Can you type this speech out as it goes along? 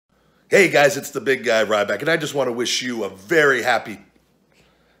Hey guys, it's the big guy Ryback, and I just want to wish you a very happy...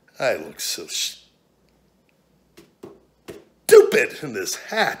 I look so stupid in this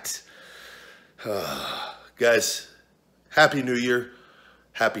hat. Guys, Happy New Year.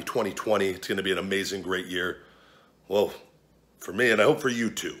 Happy 2020. It's going to be an amazing, great year. Well, for me, and I hope for you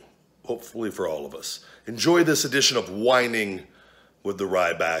too. Hopefully for all of us. Enjoy this edition of Whining with the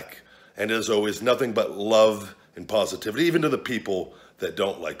Ryback. And as always, nothing but love and positivity, even to the people that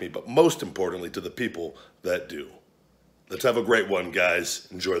don't like me, but most importantly to the people that do. Let's have a great one, guys.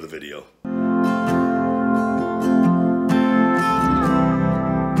 Enjoy the video.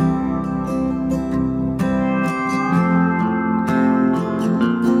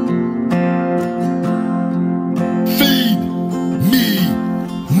 Feed me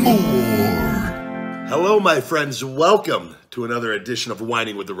more. Hello, my friends. Welcome to another edition of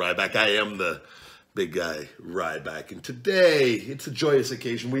Whining with the Ryback. I am the big guy Ryback, and today it's a joyous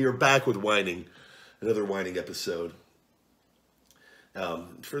occasion. We are back with Whining, another Whining episode.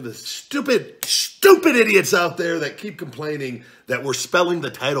 For the stupid idiots out there that keep complaining that we're spelling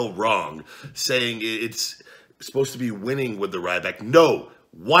the title wrong, saying it's supposed to be Winning with the Ryback. No,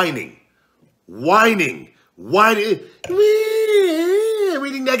 Whining, reading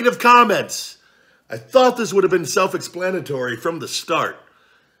negative comments. I thought this would have been self-explanatory from the start.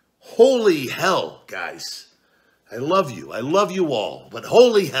 Holy hell, guys. I love you. I love you all. But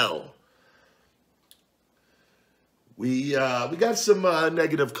holy hell. We got some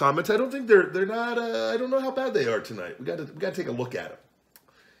negative comments. I don't think they're not I don't know how bad they are tonight. We got to take a look at them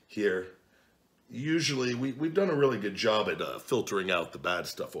here. Usually we've done a really good job at filtering out the bad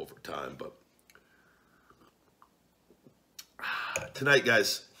stuff over time, but tonight,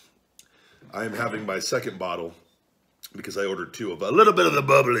 guys, I am having my second bottle because I ordered two of a little bit of the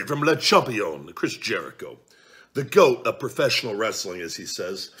bubbly from Le Champion, Chris Jericho, the GOAT of professional wrestling, as he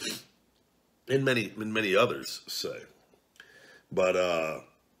says, and many others say. But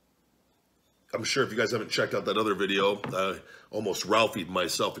I'm sure if you guys haven't checked out that other video, I almost Ralphied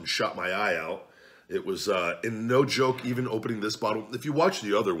myself and shot my eye out. It was, in no joke, even opening this bottle. If you watch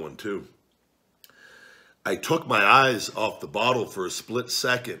the other one too, I took my eyes off the bottle for a split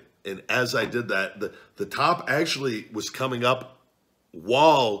second. And as I did that, the top actually was coming up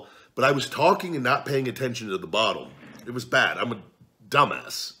wall, but I was talking and not paying attention to the bottle. It was bad. I'm a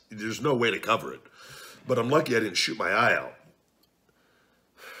dumbass. There's no way to cover it. But I'm lucky I didn't shoot my eye out.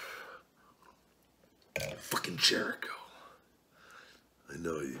 Fucking Jericho. I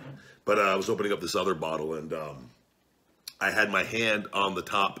know you. But I was opening up this other bottle, and I had my hand on the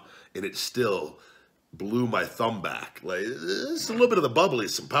top, and it still blew my thumb back. Like, it's a little bit of the bubbly,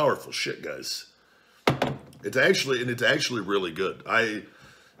 some powerful shit, guys. It's actually really good.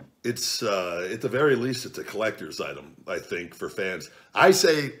 It's at the very least, it's a collector's item, I think, for fans. I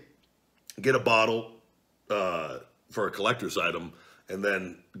say get a bottle for a collector's item and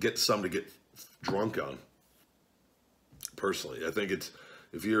then get some to get drunk on. Personally, I think it's,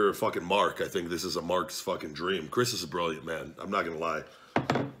 if you're a fucking Mark, I think this is a Mark's fucking dream. Chris is a brilliant man. I'm not going to lie.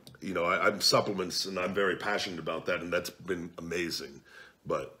 You know, I'm supplements, and I'm very passionate about that, and that's been amazing.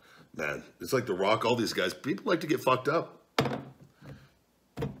 But, man, it's like The Rock, all these guys, people like to get fucked up.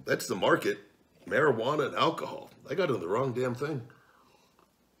 That's the market. Marijuana and alcohol. I got into the wrong damn thing.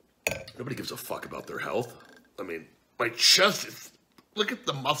 Nobody gives a fuck about their health. I mean, my chest is, look at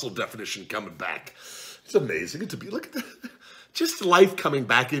the muscle definition coming back. It's amazing. Look at that. Just life coming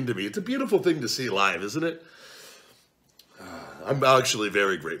back into me. It's a beautiful thing to see live, isn't it? I'm actually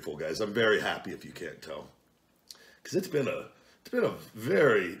very grateful, guys. I'm very happy, if you can't tell, because it's been a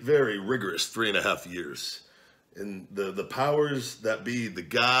very, very rigorous 3.5 years, and the powers that be, the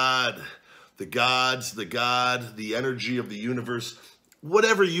gods, the energy of the universe,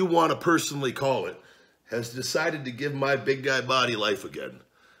 whatever you want to personally call it, has decided to give my big guy body life again,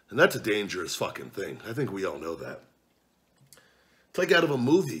 and that's a dangerous fucking thing. I think we all know that. It's like out of a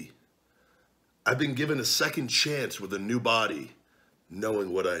movie. I've been given a second chance with a new body,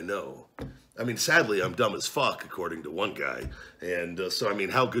 knowing what I know. I mean, sadly, I'm dumb as fuck, according to one guy. And so, I mean,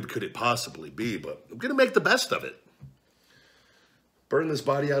 how good could it possibly be? But I'm going to make the best of it. Burn this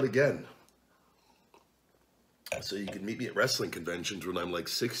body out again. So you can meet me at wrestling conventions when I'm like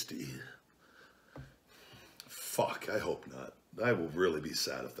 60. Fuck, I hope not. I will really be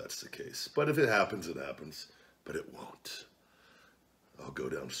sad if that's the case. But if it happens, it happens. But it won't. I'll go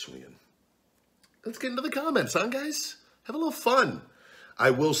down swinging. Let's get into the comments, huh, guys? Have a little fun. I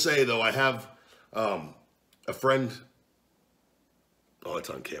will say, though, I have a friend. Oh,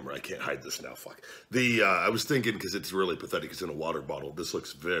 it's on camera. I can't hide this now. Fuck. I was thinking, because it's really pathetic. It's in a water bottle. This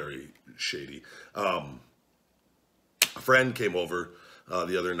looks very shady. A friend came over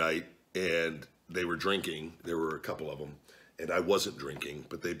the other night, and they were drinking. There were a couple of them, and I wasn't drinking,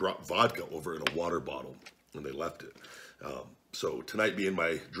 but they brought vodka over in a water bottle, and they left it. So tonight being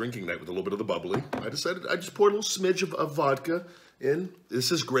my drinking night with a little bit of the bubbly, I decided I just poured a little smidge of vodka in.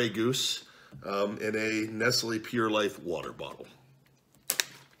 This is Grey Goose in a Nestle Pure Life water bottle.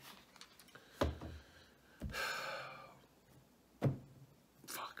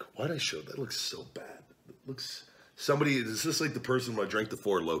 Fuck, why'd I show that? It looks so bad. It looks... Somebody, is this like the person when I drank the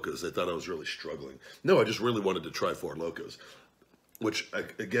Four Locos? They thought I was really struggling. No, I just really wanted to try Four Locos, which I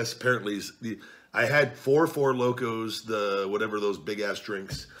guess apparently is I had four Locos, whatever those big ass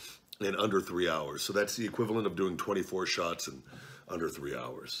drinks, in under 3 hours. So that's the equivalent of doing 24 shots in under 3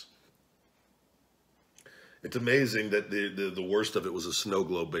 hours. It's amazing that the worst of it was a snow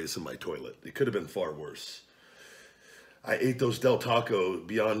globe base in my toilet. It could have been far worse. I ate those Del Taco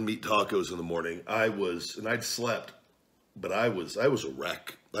Beyond Meat tacos in the morning. I'd slept, but I was a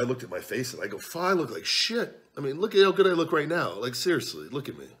wreck. I looked at my face and I go, I look like shit. I mean, look at how good I look right now. Like, seriously, look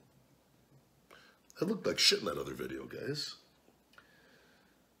at me. I looked like shit in that other video, guys.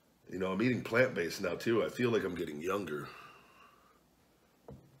 You know, I'm eating plant-based now, too. I feel like I'm getting younger.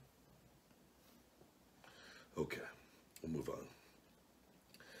 Okay, we'll move on.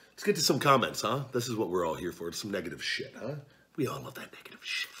 Let's get to some comments, huh? This is what we're all here for. It's some negative shit, huh? We all love that negative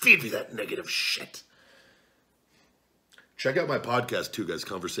shit. Feed me that negative shit. Check out my podcast, too, guys.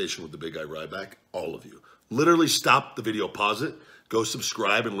 Conversation with the big guy Ryback. All of you. Literally stop the video, pause it, go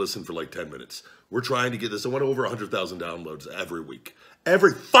subscribe, and listen for like 10 minutes. We're trying to get this. I want over 100,000 downloads every week.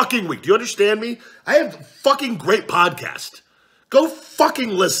 Every fucking week. Do you understand me? I have a fucking great podcast. Go fucking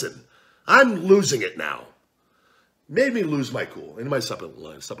listen. I'm losing it now. Made me lose my cool. In my supplement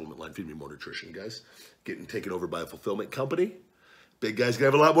line, feed me more nutrition, guys. Getting taken over by a fulfillment company. Big guy's gonna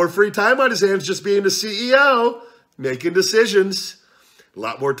have a lot more free time on his hands just being the CEO, making decisions. A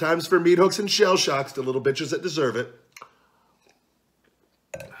lot more times for meat hooks and shell shocks to little bitches that deserve it.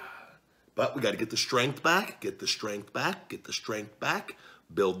 But we got to get the strength back, get the strength back, get the strength back.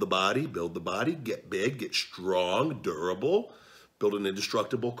 Build the body, get big, get strong, durable, build an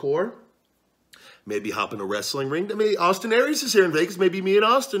indestructible core. Maybe hop in a wrestling ring. I mean, Austin Aries is here in Vegas. Maybe me and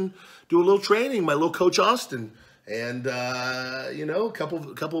Austin do a little training. My little coach Austin, and you know, a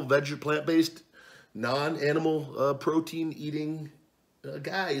couple veg plant-based, non-animal protein eating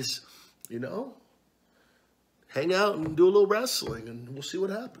guys. You know, hang out and do a little wrestling, and we'll see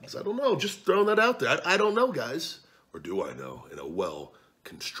what happens. I don't know. Just throwing that out there. I don't know, guys, or do I know? In a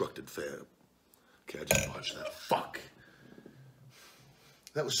well-constructed fam. Okay, I just watched that. Fuck.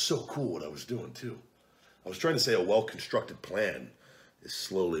 That was so cool what I was doing, too. I was trying to say a well-constructed plan is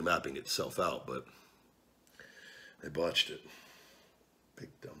slowly mapping itself out, but I botched it. Big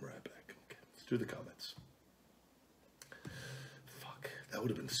dumb Ryback. Okay, let's do the comments. Fuck, that would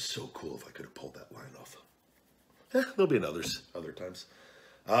have been so cool if I could have pulled that line off. There'll be other times.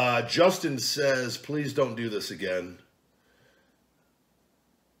 Justin says, please don't do this again.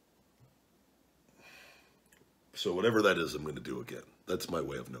 So whatever that is, I'm going to do again. That's my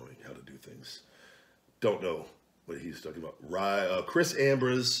way of knowing how to do things. Don't know what he's talking about. Chris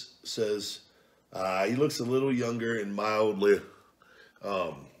Ambrose says, he looks a little younger and mildly.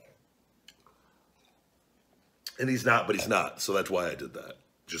 And he's not, but he's not. So that's why I did that.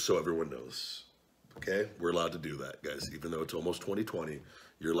 Just so everyone knows. Okay? We're allowed to do that, guys. Even though it's almost 2020,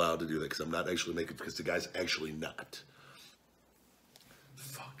 you're allowed to do that because I'm not actually making, because the guy's actually not.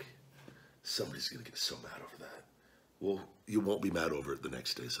 Fuck. Somebody's going to get so mad over that. Well, you won't be mad over it the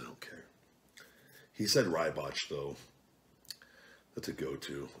next day, so I don't care. He said Ryback, though. That's a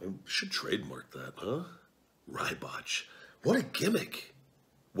go-to. I should trademark that, huh? Ryback. What a gimmick.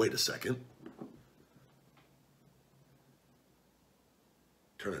 Wait a second.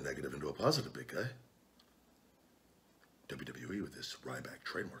 Turn a negative into a positive, big guy. WWE with this Ryback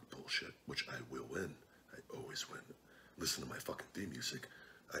trademark bullshit, which I will win. I always win. Listen to my fucking theme music.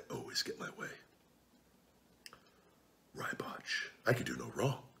 I always get my way. Ryback. I could do no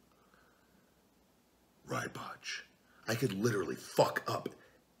wrong. Ryback. I could literally fuck up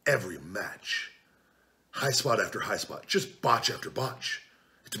every match. High spot after high spot. Just botch after botch.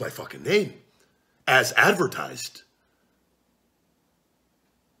 It's my fucking name. As advertised.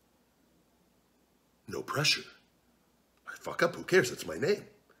 No pressure. I fuck up, who cares? It's my name.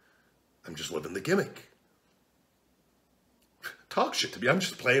 I'm just living the gimmick. Talk shit to me. I'm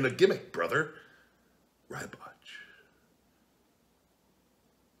just playing a gimmick, brother. Ryback.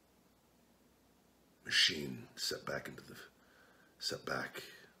 Machine set back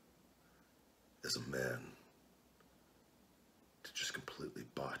as a man to just completely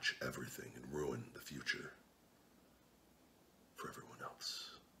botch everything and ruin the future for everyone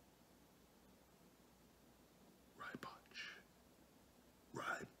else.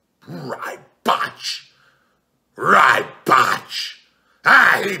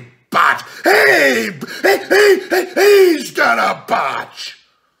 Ryback.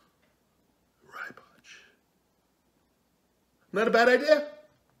 Not a bad idea.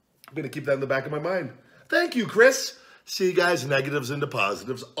 I'm going to keep that in the back of my mind. Thank you, Chris. See you guys, negatives into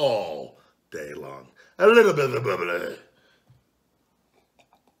positives all day long. A little bit of the bubbly.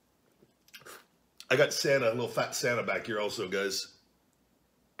 I got Santa, a little fat Santa back here also, guys.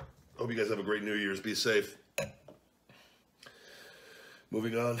 Hope you guys have a great New Year's. Be safe.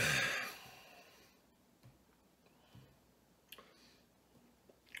 Moving on.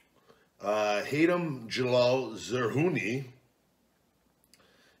 Hatem Jalal Zerhouni,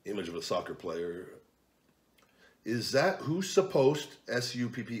 image of a soccer player. Is that who's supposed,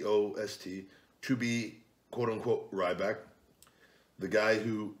 S-U-P-P-O-S-T, to be, quote-unquote, Ryback? The guy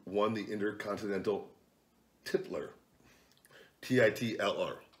who won the Intercontinental Titler.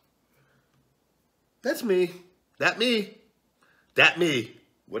 T-I-T-L-R. That's me. That me. That me.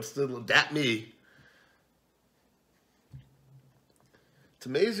 What's the, that me? It's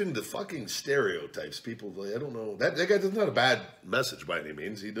amazing the fucking stereotypes people, I don't know. That guy doesn't have a bad message by any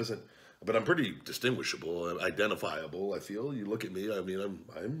means. He doesn't, but I'm pretty distinguishable, identifiable, I feel. You look at me, I mean,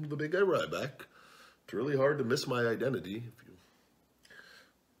 I'm the big guy Ryback. It's really hard to miss my identity. If you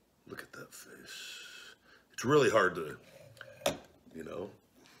look at that face. It's really hard to, you know.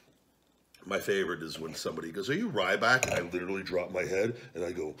 My favorite is when somebody goes, "Are you Ryback?" And I literally drop my head and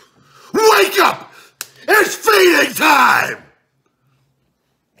I go, "Wake up! It's feeding time!"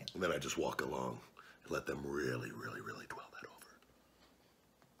 And then I just walk along and let them really, really, really dwell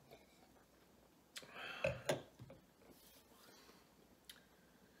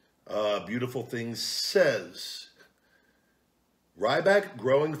that over. Beautiful Things says, Ryback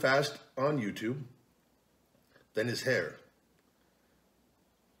growing fast on YouTube, then his hair.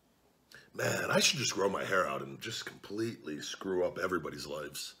 Man, I should just grow my hair out and just completely screw up everybody's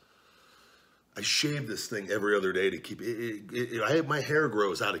lives. I shave this thing every other day to keep it. My hair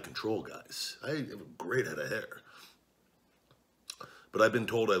grows out of control, guys. I have a great head of hair. But I've been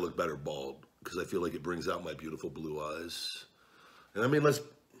told I look better bald because I feel like it brings out my beautiful blue eyes. And I mean,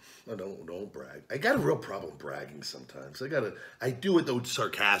 don't brag. I got a real problem bragging sometimes. I do it though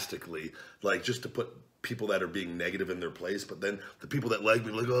sarcastically, like just to put people that are being negative in their place. But then the people that like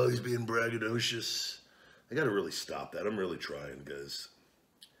me, like, oh, he's being braggadocious. I got to really stop that. I'm really trying, guys.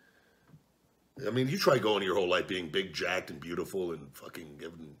 I mean, you try going your whole life being big, jacked, and beautiful and fucking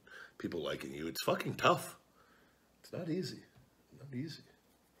giving people liking you. It's fucking tough. It's not easy. Not easy.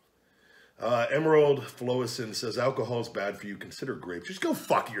 Emerald Floison says, alcohol's bad for you. Consider grape. Just go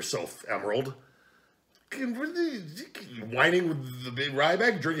fuck yourself, Emerald. You whining with the big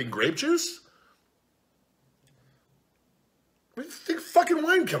Ryback, drinking grape juice? Where do you think fucking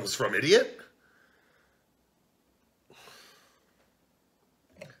wine comes from, idiot?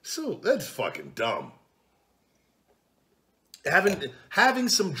 So, that's fucking dumb. Having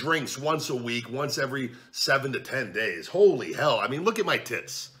some drinks once a week, once every 7 to 10 days. Holy hell. I mean, look at my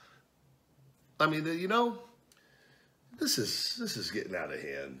tits. I mean, you know, this is getting out of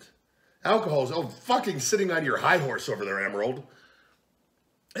hand. Alcohol's, fucking sitting on your high horse over there, Emerald.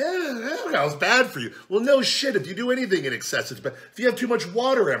 Yeah, alcohol's bad for you. Well, no shit. If you do anything in excess, it's bad. If you have too much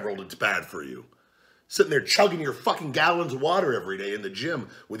water, Emerald, it's bad for you. Sitting there chugging your fucking gallons of water every day in the gym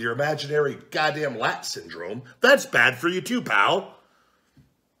with your imaginary goddamn lat syndrome. That's bad for you too, pal.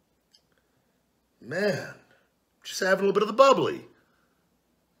 Man, just having a little bit of the bubbly.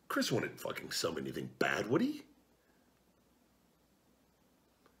 Chris wouldn't fucking sum anything bad, would he?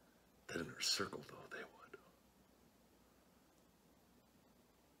 That inner circle, though, they would.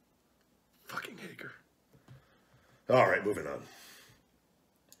 Fucking Hager. All right, moving on.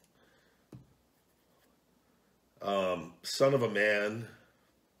 Son of a man.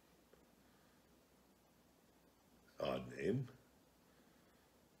 Odd name.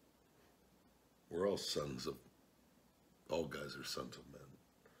 We're all sons of... All guys are sons of men.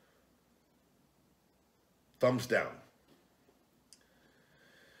 Thumbs down.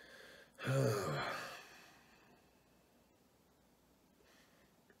 I'm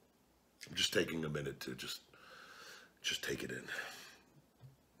just taking a minute to just take it in.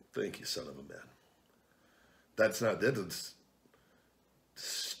 Thank you, son of a man. That's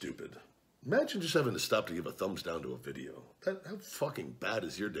stupid. Imagine just having to stop to give a thumbs down to a video. How fucking bad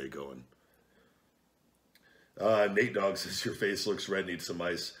is your day going? Nate Dogg says, your face looks red, needs some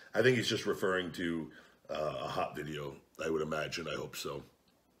ice. I think he's just referring to a hot video, I would imagine. I hope so.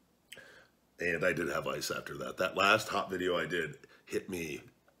 And I did have ice after that. That last hot video I did hit me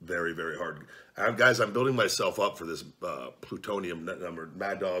very, very hard. Guys, I'm building myself up for this plutonium number,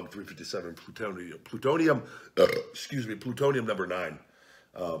 Mad Dog 357 plutonium, excuse me, plutonium number 9.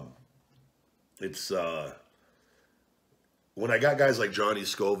 It's when I got guys like Johnny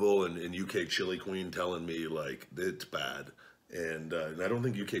Scoville and UK Chili Queen telling me like it's bad, and I don't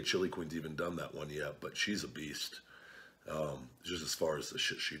think UK Chili Queen's even done that one yet, but she's a beast, just as far as the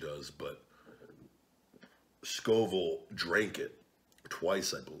shit she does. But Scoville drank it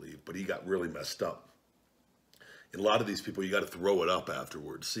twice, I believe, but he got really messed up. And a lot of these people, you got to throw it up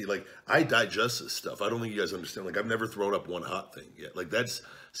afterwards. See, like, I digest this stuff. I don't think you guys understand. Like, I've never thrown up one hot thing yet. Like, that's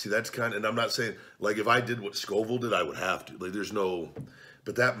kind of, and I'm not saying, like, if I did what Scoville did, I would have to. Like, there's no,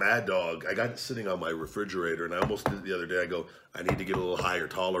 but that Mad Dog, I got it sitting on my refrigerator, and I almost did it the other day. I go, I need to get a little higher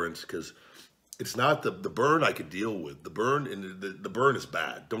tolerance, because it's not the burn I could deal with. The burn, and the burn is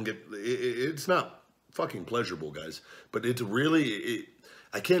bad. Don't get, it's not fucking pleasurable, guys. But it's really,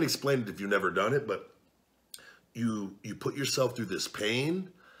 I can't explain it if you've never done it, but you put yourself through this pain,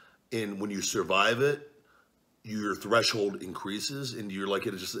 and when you survive it, your threshold increases, and you're like,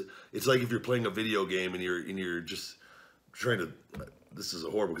 it's like if you're playing a video game and you're just trying to, this is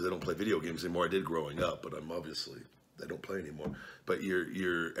horrible because I don't play video games anymore. I did growing up, but I don't play anymore. But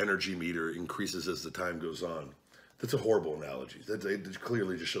your energy meter increases as the time goes on. That's a horrible analogy. It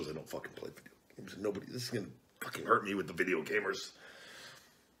clearly just shows I don't fucking play video games. This is gonna fucking hurt me with the video gamers.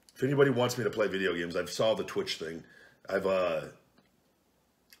 If anybody wants me to play video games, I've saw the Twitch thing. I'm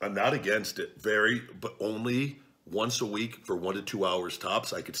not against it, but only once a week for 1 to 2 hours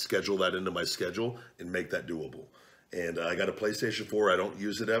tops. I could schedule that into my schedule and make that doable. And I got a PlayStation 4. I don't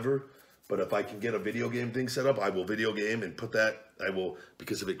use it ever, but if I can get a video game thing set up, I will video game and put that. I will,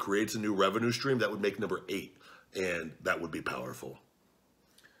 because if it creates a new revenue stream, that would make number 8, and that would be powerful.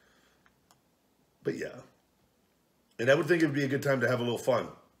 But yeah, and I would think it would be a good time to have a little fun.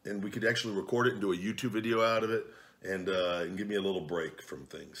 And we could actually record it and do a YouTube video out of it, and give me a little break from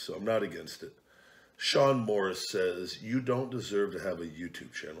things. So I'm not against it. Sean Morris says, you don't deserve to have a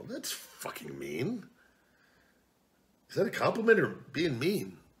YouTube channel. That's fucking mean. Is that a compliment or being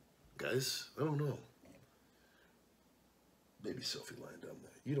mean? Guys, I don't know. Maybe Sophie lying down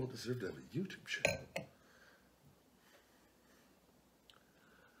there. You don't deserve to have a YouTube channel.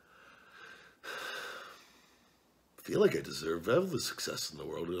 I feel like I deserve all the success in the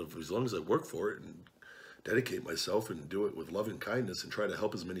world as long as I work for it and dedicate myself and do it with love and kindness and try to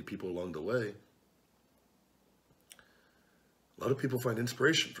help as many people along the way. A lot of people find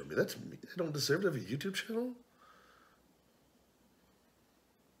inspiration from me. That's me. I don't deserve to have a YouTube channel.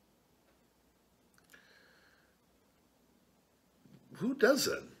 Who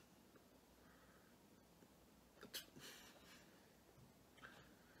doesn't?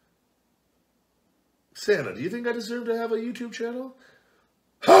 Santa, do you think I deserve to have a YouTube channel?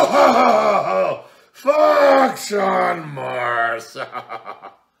 Ho, ho, ho, ho. Fuck Sean Morris.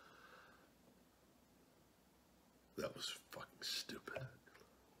 That was fucking stupid.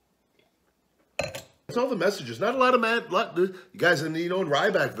 That's all the messages. Not a lot of you guys, and you know, in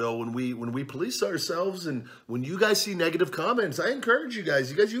Rybackville, when we police ourselves, and when you guys see negative comments, I encourage you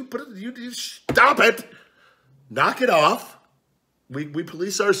guys. You stop it. Knock it off. We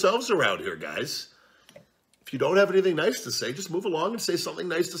police ourselves around here, guys. If you don't have anything nice to say, just move along and say something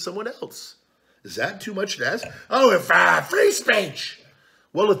nice to someone else. Is that too much to ask? Oh, if free speech.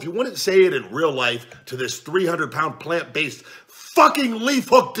 Well, if you wouldn't say it in real life to this 300-pound plant-based fucking leaf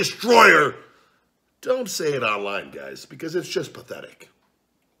hook destroyer, don't say it online, guys, because it's just pathetic.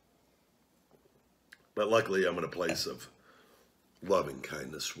 But luckily, I'm in a place of loving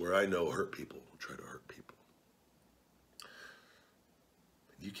kindness where I know hurt people will try to hurt people.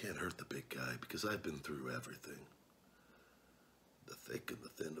 You can't hurt the big guy because I've been through everything. The thick and the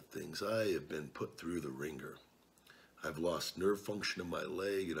thin of things. I have been put through the ringer. I've lost nerve function in my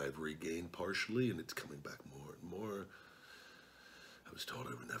leg, and I've regained partially, and it's coming back more and more. I was told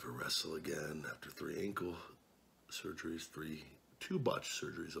I would never wrestle again after 3 ankle surgeries, 2 botched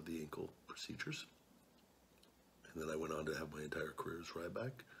surgeries of the ankle procedures. And then I went on to have my entire career as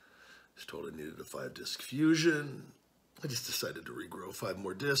Ryback. I was told I needed a 5-disc fusion. I just decided to regrow 5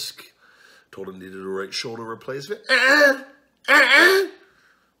 more discs. Told I needed a right shoulder replacement.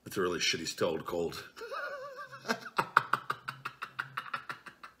 It's a really shitty stone cold.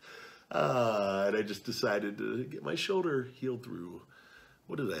 And I just decided to get my shoulder healed through,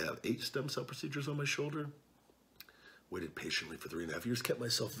 what did I have, 8 stem cell procedures on my shoulder? Waited patiently for 3.5 years, kept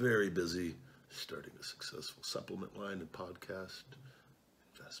myself very busy, starting a successful supplement line and podcast,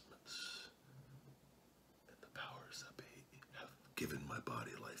 investments, and the powers that be have given my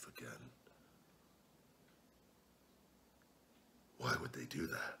body life again. Why would they do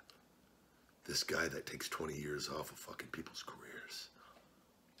that? This guy that takes 20 years off of fucking people's careers.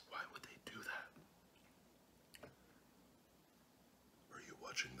 Why would they do that? Are you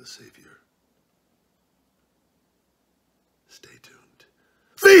watching The Savior? Stay tuned.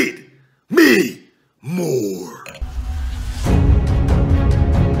 Feed me more.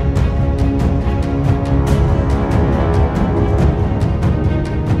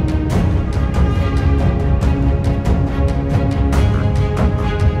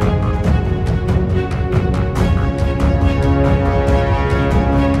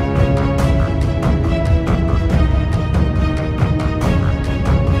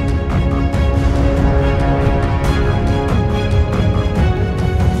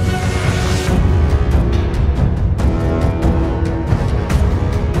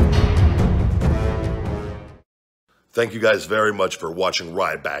 Thank you guys very much for watching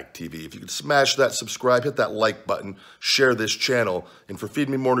Ryback TV. If you could smash that subscribe, hit that like button, share this channel, and for Feed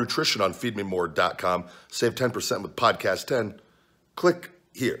Me More Nutrition on feedmemore.com, save 10% with Podcast 10. Click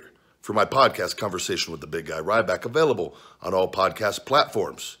here for my podcast conversation with the big guy Ryback, available on all podcast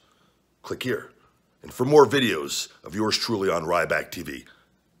platforms. Click here. And for more videos of yours truly on Ryback TV,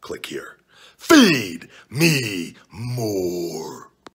 click here. Feed me more.